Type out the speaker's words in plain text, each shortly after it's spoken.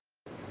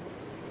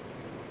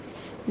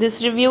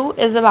This review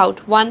is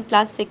about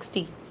OnePlus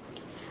 60.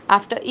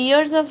 After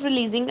years of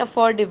releasing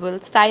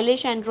affordable,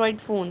 stylish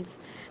Android phones,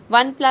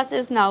 OnePlus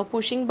is now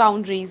pushing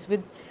boundaries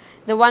with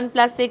the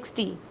OnePlus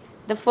 60,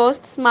 the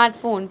first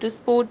smartphone to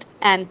sport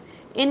an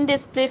in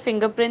display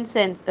fingerprint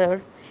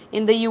sensor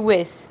in the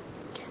US.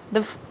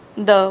 The,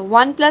 the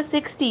OnePlus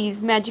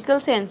 60's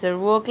magical sensor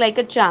works like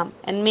a charm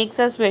and makes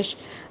us wish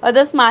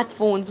other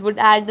smartphones would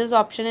add this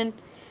option in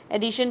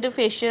addition to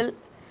facial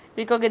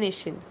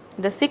recognition.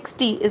 The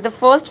 60 is the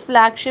first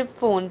flagship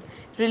phone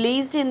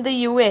released in the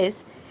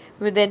US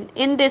with an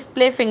in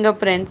display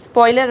fingerprint.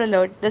 Spoiler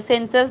alert, the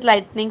sensor's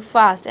lightning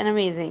fast and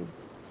amazing.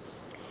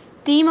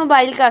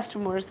 T-Mobile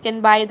customers can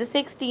buy the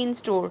 16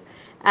 store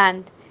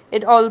and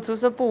it also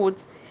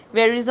supports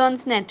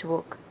Verizon's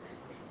network.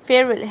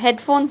 Farewell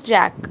headphones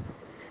jack.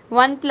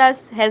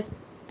 OnePlus has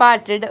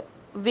parted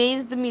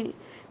ways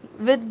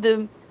with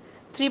the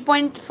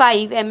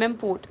 3.5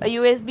 port. A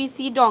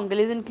USB-C dongle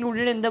is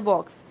included in the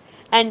box.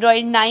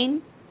 Android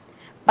 9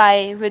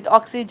 Pie with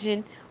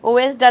Oxygen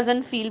OS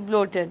doesn't feel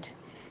bloated.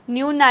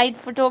 New night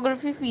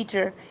photography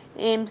feature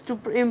aims to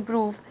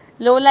improve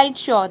low light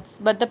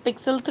shots, but the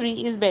Pixel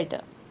 3 is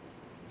better.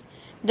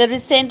 The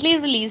recently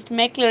released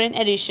McLaren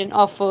edition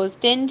offers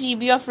 10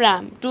 GB of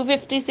RAM,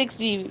 256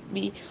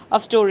 GB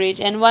of storage,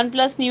 and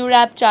OnePlus new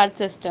Wrap Charge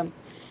system.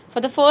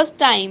 For the first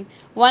time,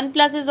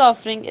 OnePlus is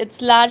offering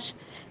its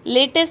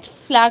latest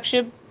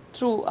flagship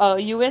through a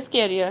US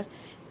carrier,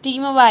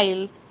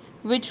 T-Mobile,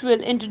 which will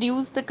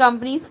introduce the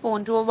company's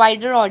phone to a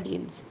wider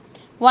audience.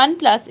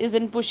 OnePlus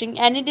isn't pushing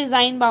any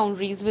design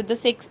boundaries with the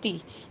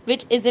 60,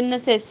 which isn't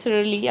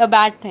necessarily a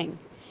bad thing.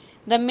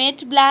 The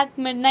matte black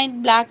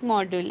midnight black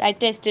model I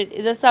tested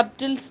is a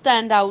subtle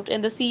standout in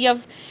the sea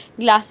of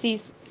glassy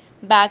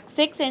back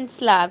 6-inch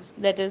slabs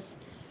that is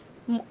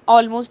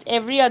almost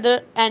every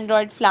other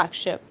Android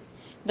flagship.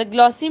 The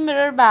glossy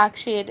mirror back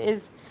shade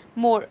is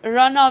more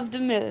run of the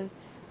mill.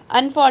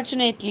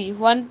 Unfortunately,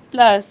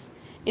 OnePlus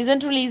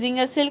isn't releasing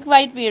a silk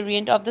white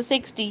variant of the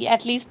 60,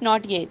 at least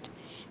not yet.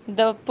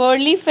 The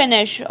pearly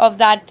finish of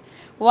that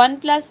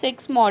OnePlus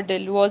 6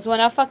 model was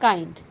one of a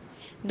kind.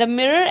 The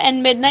mirror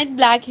and midnight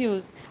black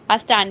hues are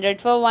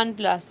standard for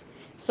OnePlus,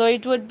 so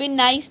it would be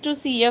nice to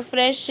see a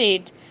fresh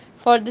shade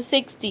for the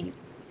 60.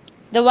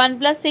 The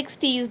OnePlus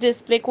 60's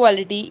display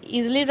quality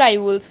easily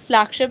rivals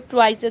flagship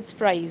twice its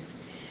price.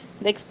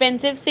 The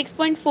expensive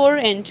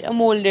 6.4-inch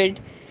AMOLED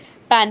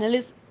panel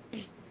is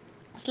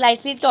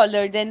slightly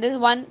taller than the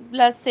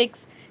OnePlus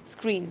 6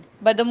 screen,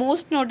 but the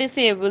most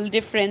noticeable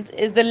difference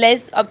is the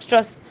less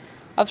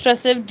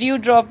obtrusive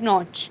dewdrop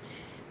notch.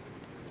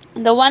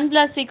 The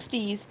OnePlus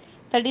 60's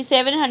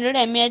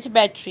 3700 mAh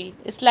battery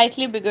is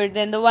slightly bigger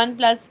than the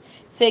OnePlus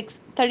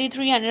 6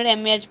 3300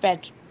 mAh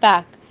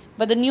pack,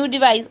 but the new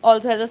device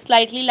also has a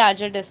slightly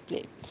larger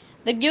display.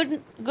 The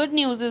good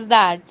news is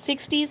that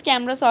 60's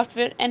camera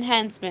software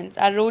enhancements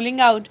are rolling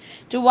out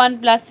to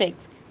OnePlus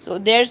 6, so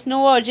there's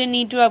no urgent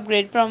need to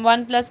upgrade from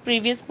OnePlus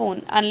previous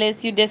phone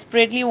unless you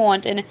desperately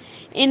want an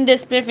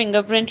in-display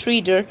fingerprint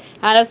reader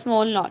and a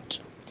small notch.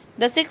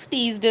 The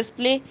 60's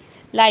display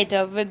light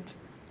up with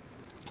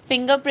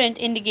fingerprint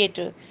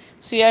indicator,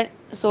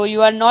 so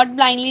you are not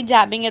blindly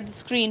jabbing at the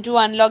screen to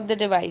unlock the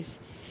device.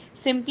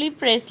 Simply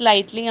press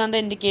lightly on the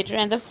indicator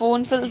and the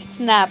phone will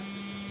snap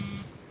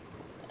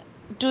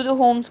to the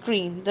home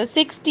screen. The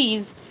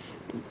 60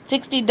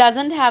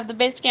 doesn't have the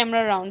best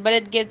camera around, but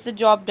it gets the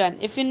job done.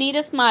 If you need a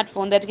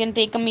smartphone that can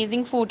take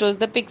amazing photos,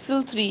 the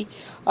Pixel 3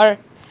 or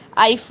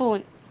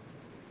iPhone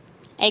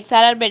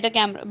XR are better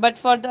camera, but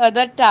for the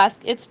other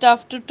task, it's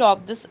tough to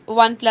top this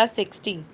OnePlus 60.